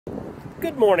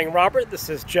Good morning, Robert. This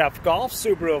is Jeff Goff,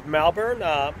 Subaru of Malvern.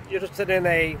 You're interested in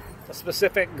a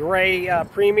specific gray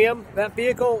premium. That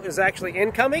vehicle is actually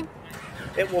incoming.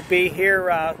 It will be here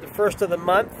the first of the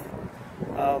month.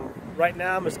 Right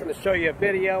now I'm just going to show you a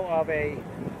video of a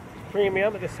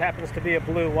premium. This happens to be a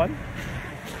blue one.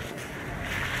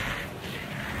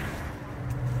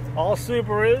 All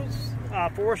Subarus,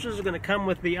 Foresters are going to come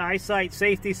with the EyeSight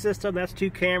safety system. That's 2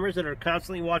 cameras that are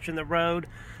constantly watching the road,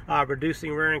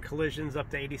 reducing rear-end collisions up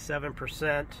to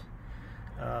 87%.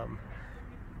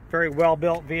 Very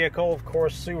well-built vehicle. Of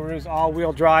course, Subaru's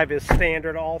all-wheel drive is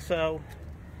standard also.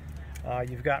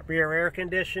 You've got rear air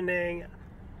conditioning,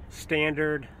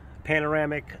 standard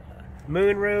panoramic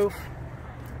moonroof,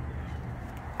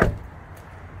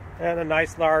 and a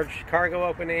nice large cargo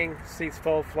opening. Seats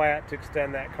fold flat to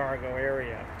extend that cargo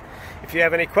area. If you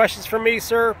have any questions for me,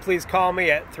 sir, please call me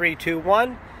at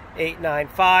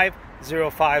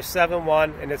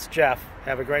 321-895-0571, and it's Jeff.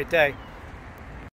 Have a great day.